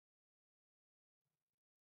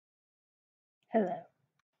Hello.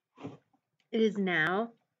 It is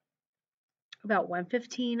now about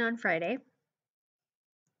 1:15 on Friday,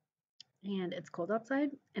 and it's cold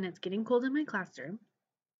outside, and it's getting cold in my classroom,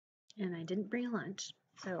 and I didn't bring a lunch,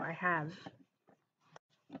 so I have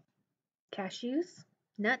cashews,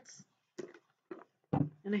 nuts,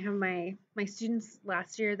 and I have my students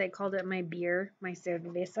last year, they called it my beer, my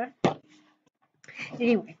cerveza.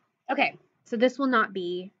 Anyway, okay, so this will not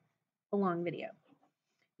be a long video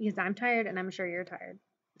because I'm tired and I'm sure you're tired.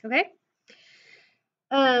 Okay?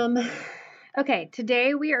 Okay,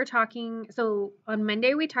 today we are talking, so on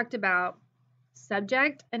Monday we talked about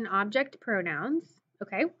subject and object pronouns,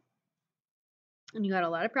 okay? And you got a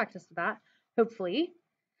lot of practice with that, hopefully.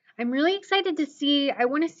 I'm really excited to see, I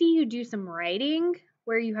want to see you do some writing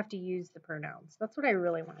where you have to use the pronouns. That's what I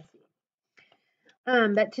really want to see.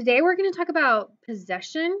 But today we're going to talk about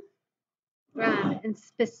possession, and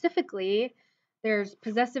specifically there's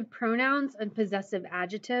possessive pronouns and possessive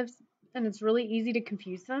adjectives, and it's really easy to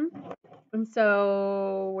confuse them. And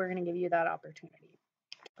so we're going to give you that opportunity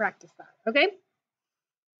to practice that, okay?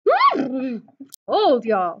 It's cold,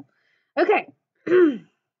 y'all. Okay.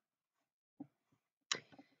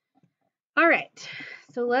 All right.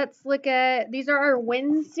 So let's look at, these are our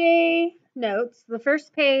Wednesday notes. The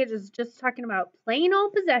first page is just talking about plain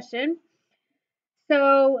old possession.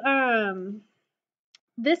 So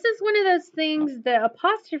this is one of those things, the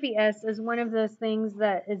apostrophe S is one of those things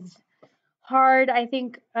that is hard, I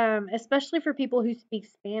think, especially for people who speak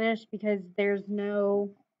Spanish, because there's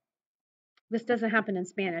no, this doesn't happen in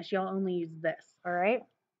Spanish. Y'all only use this, all right?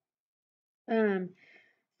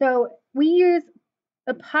 So we use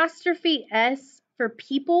apostrophe S for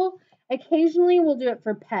people. Occasionally we'll do it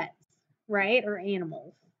for pets, right? Or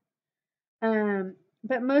animals.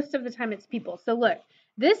 But most of the time it's people. So look,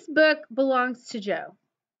 this book belongs to Joe.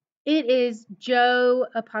 It is Joe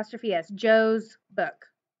apostrophe S, Joe's book.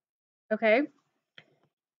 Okay?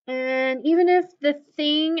 And even if the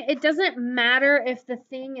thing, it doesn't matter if the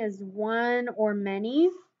thing is one or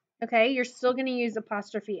many, okay? You're still going to use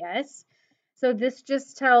apostrophe S. So this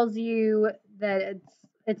just tells you that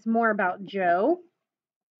it's more about Joe.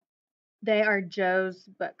 They are Joe's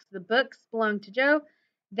books. The books belong to Joe.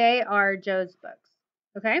 They are Joe's books.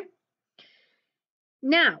 Okay?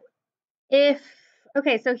 Now,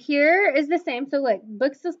 okay, so here is the same. So look,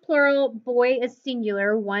 books is plural, boy is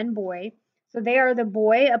singular, one boy. So they are the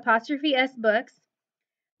boy apostrophe S books.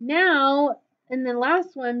 Now, in the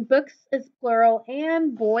last one, books is plural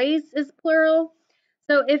and boys is plural.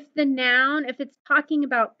 So if the noun, if it's talking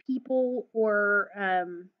about people or,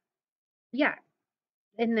 yeah,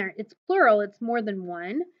 in there, it's plural, it's more than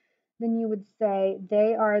one, then you would say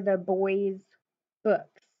they are the boys' books.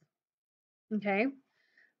 Okay?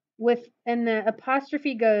 And the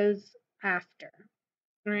apostrophe goes after.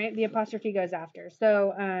 All right? The apostrophe goes after.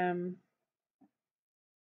 So,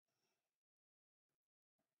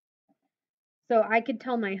 so I could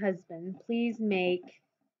tell my husband, please make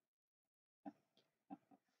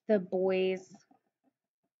the boys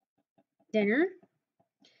dinner.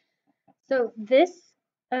 So this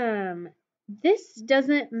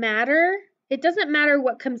doesn't matter. It doesn't matter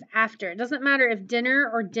what comes after. It doesn't matter if dinner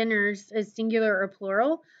or dinners is singular or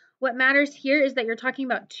plural. What matters here is that you're talking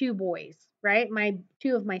about two boys, right?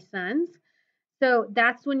 Two of my sons. So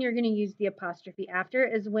that's when you're going to use the apostrophe after,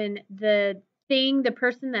 is when the thing, the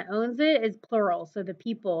person that owns it is plural. So the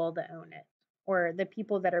people that own it, or the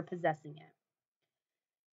people that are possessing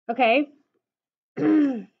it. Okay.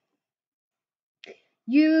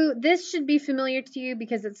 This should be familiar to you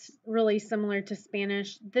because it's really similar to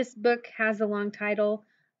Spanish. This book has a long title.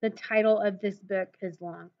 The title of this book is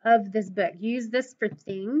long. Of this book. Use this for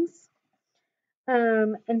things.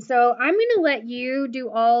 And so I'm going to let you do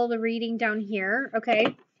all the reading down here, okay?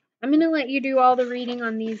 I'm going to let you do all the reading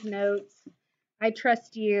on these notes. I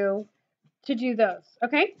trust you to do those,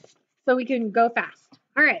 okay? So we can go fast.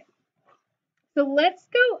 All right. So let's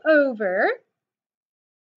go over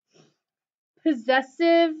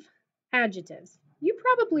possessive adjectives. You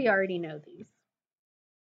probably already know these.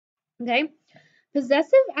 Okay?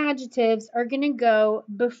 Possessive adjectives are going to go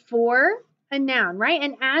before a noun, right?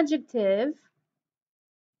 An adjective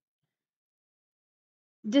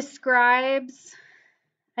describes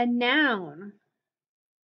a noun,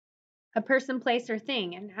 a person, place, or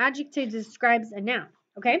thing. An adjective describes a noun,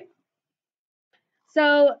 okay?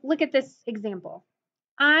 So look at this example.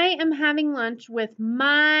 I am having lunch with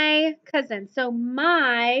my cousin. So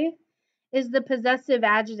my is the possessive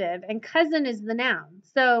adjective and cousin is the noun.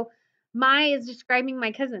 So my is describing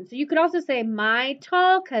my cousin. So you could also say my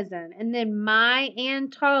tall cousin, and then my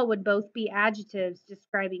and tall would both be adjectives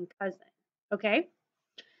describing cousin. Okay?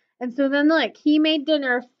 And so then look, he made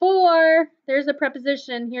dinner for, there's a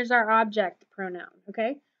preposition, here's our object pronoun,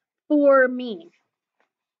 okay? For me.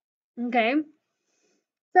 Okay?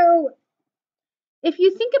 So if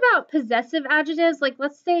you think about possessive adjectives, like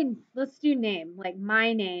let's do name, like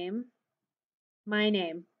my name.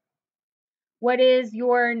 What is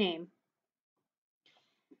your name?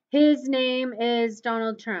 His name is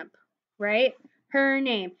Donald Trump, right? Her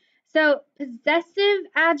name. So possessive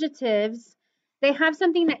adjectives, they have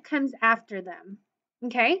something that comes after them,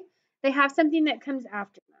 okay? They have something that comes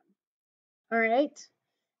after them, all right?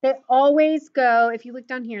 They always go, if you look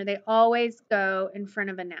down here, they always go in front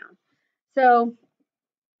of a noun. So,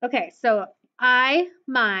 okay, so I,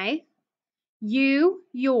 my, you,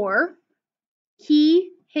 your, he,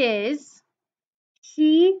 his,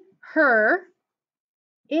 she, her,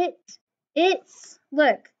 it, its.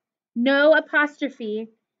 Look, no apostrophe.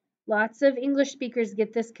 Lots of English speakers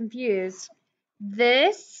get this confused.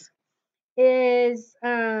 This is,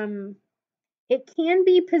 it can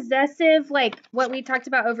be possessive, like what we talked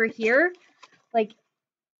about over here. Like,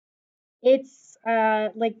 it's,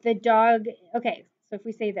 like the dog. Okay, so if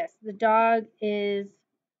we say this, the dog is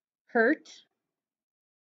hurt.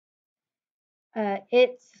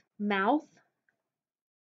 Its mouth.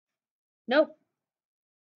 Nope.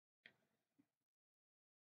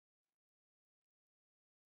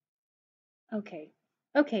 Okay.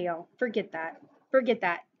 Okay, y'all. Forget that. Forget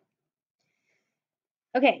that.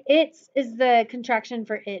 Okay, its is the contraction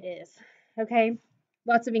for it is. Okay?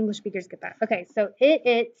 Lots of English speakers get that. Okay, so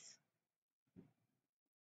its.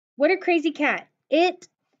 What a crazy cat. It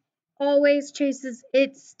always chases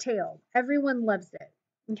its tail. Everyone loves it.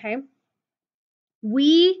 Okay?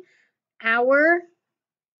 We, our,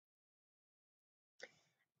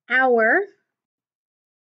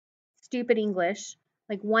 stupid English,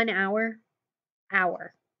 like 1 hour,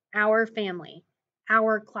 our family,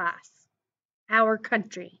 our class, our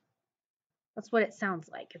country. That's what it sounds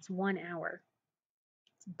like. It's 1 hour.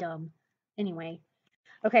 It's dumb. Anyway,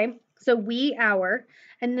 okay, so we, our,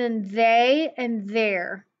 and then they and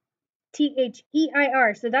their.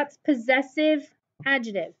 Their. So that's possessive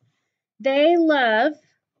adjective. They love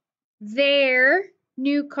their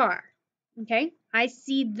new car. Okay, I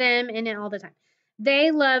see them in it all the time.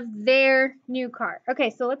 They love their new car.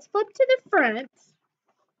 Okay, so let's flip to the front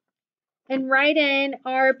and write in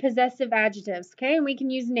our possessive adjectives. Okay, and we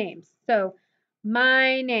can use names. So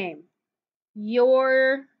my name,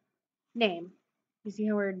 your name. You see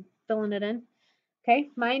how we're filling it in?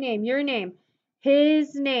 Okay, my name, your name,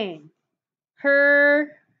 his name,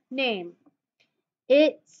 her name,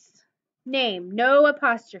 its name, no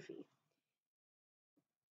apostrophe.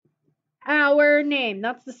 Our name,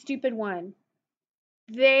 that's the stupid one.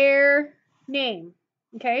 Their name,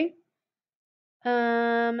 okay?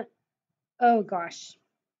 Oh gosh.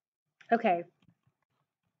 Okay.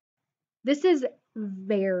 This is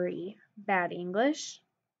very bad English,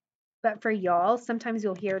 but for y'all, sometimes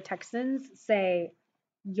you'll hear Texans say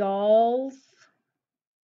y'all's.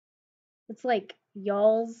 It's like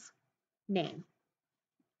y'all's name,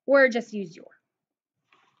 or just use your.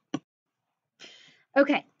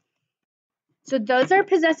 Okay, so those are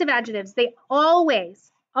possessive adjectives. They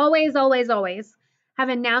always have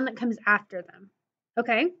a noun that comes after them.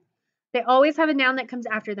 Okay, they always have a noun that comes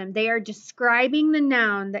after them. They are describing the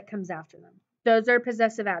noun that comes after them. Those are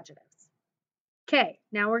possessive adjectives. Okay,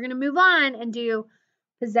 now we're going to move on and do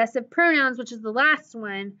possessive pronouns, which is the last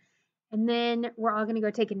one, and then we're all going to go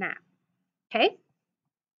take a nap. Okay?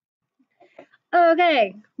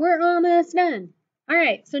 Okay, we're almost done. All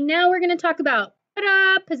right, so now we're going to talk about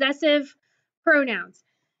possessive pronouns.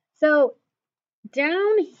 So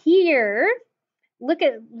down here, look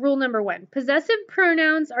at rule number 1. Possessive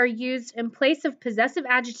pronouns are used in place of possessive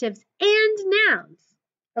adjectives and nouns.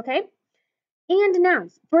 Okay? And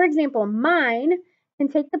nouns. For example, mine can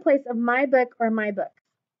take the place of my book or my book.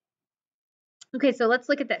 Okay, so let's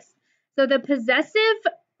look at this. So the possessive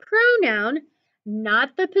pronoun,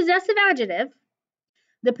 not the possessive adjective,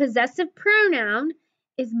 the possessive pronoun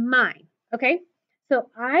is mine. Okay, so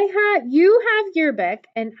you have your book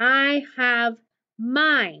and I have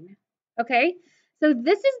mine. Okay, so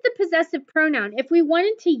this is the possessive pronoun. If we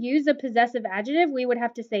wanted to use a possessive adjective, we would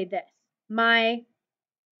have to say this: my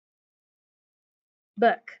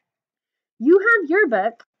book. You have your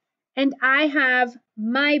book and I have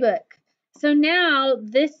my book. So now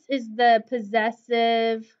this is the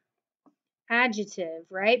possessive adjective,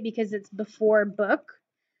 right? Because it's before book.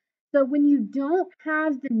 So when you don't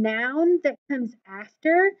have the noun that comes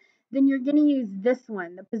after, then you're going to use this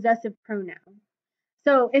one, the possessive pronoun.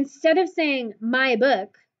 So instead of saying my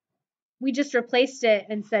book, we just replaced it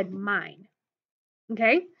and said mine.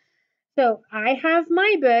 Okay? So I have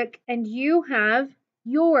my book and you have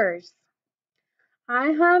yours.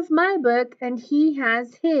 I have my book and he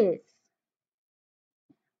has his.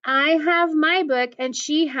 I have my book and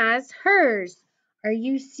she has hers. Are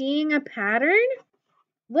you seeing a pattern?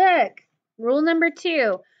 Look, rule number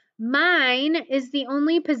 2. Mine is the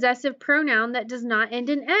only possessive pronoun that does not end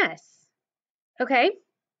in S. Okay?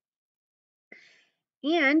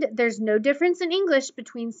 And there's no difference in English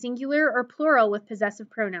between singular or plural with possessive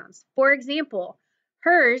pronouns. For example,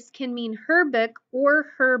 hers can mean her book or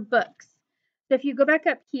her books. So if you go back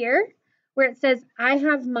up here where it says, I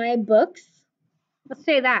have my books, let's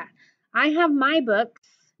say that. I have my books.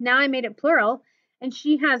 Now I made it plural. And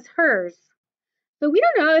she has hers. So we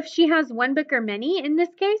don't know if she has one book or many in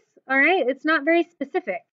this case. All right. It's not very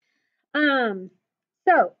specific.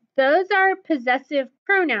 So those are possessive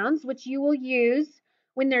pronouns, which you will use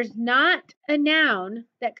when there's not a noun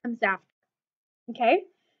that comes after. Okay.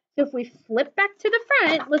 So if we flip back to the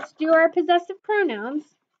front, let's do our possessive pronouns.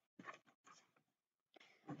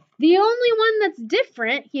 The only one that's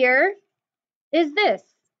different here is this,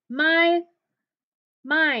 my,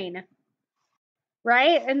 mine,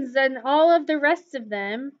 right? And then all of the rest of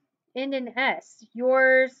them end in S.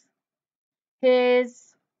 Yours,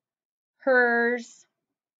 his, hers,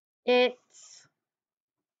 its,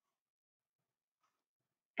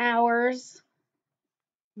 ours,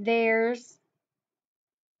 theirs.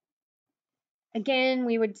 Again,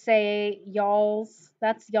 we would say y'all's,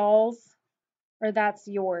 that's y'all's, or that's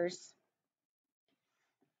yours.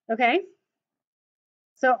 Okay?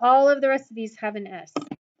 So all of the rest of these have an S.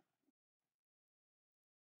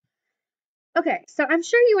 Okay, so I'm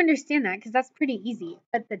sure you understand that because that's pretty easy.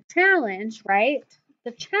 But the challenge, right?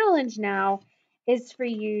 The challenge now is for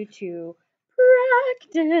you to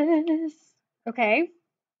practice. Okay?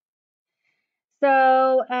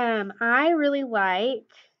 So I really like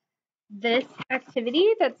this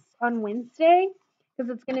activity that's on Wednesday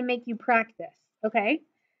because it's going to make you practice. Okay?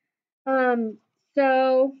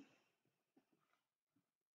 So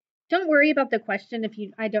don't worry about the question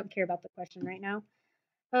I don't care about the question right now.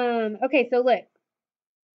 Okay, so look.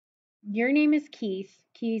 Your name is Keith.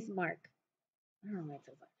 Keith Mark. I don't know why it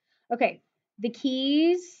says that. Okay. The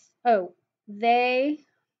keys. Oh, they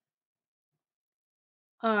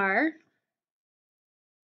are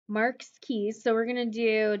Mark's keys. So we're gonna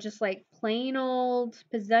do just like plain old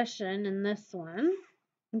possession in this one.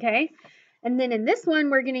 Okay. And then in this one,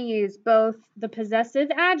 we're gonna use both the possessive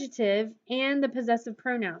adjective and the possessive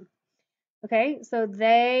pronoun. Okay, so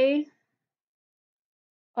they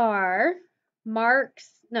are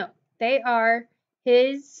they are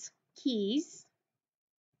his keys.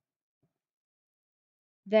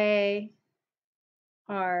 They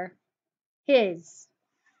are his.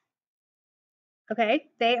 Okay,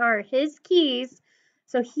 they are his keys.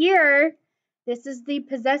 So here, this is the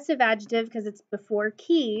possessive adjective because it's before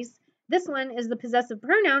keys. This one is the possessive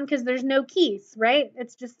pronoun because there's no keys, right?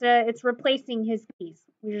 It's just it's replacing his keys.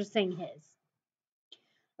 We're just saying his.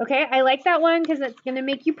 Okay, I like that one because it's gonna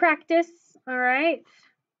make you practice. All right.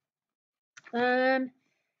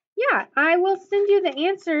 Yeah, I will send you the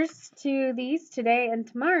answers to these today and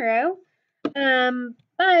tomorrow.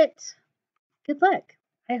 But good luck.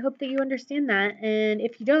 I hope that you understand that. And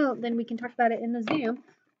if you don't, then we can talk about it in the Zoom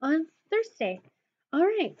on Thursday. All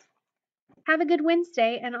right. Have a good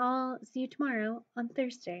Wednesday, and I'll see you tomorrow on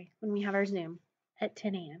Thursday when we have our Zoom at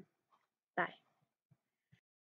 10 a.m. Bye.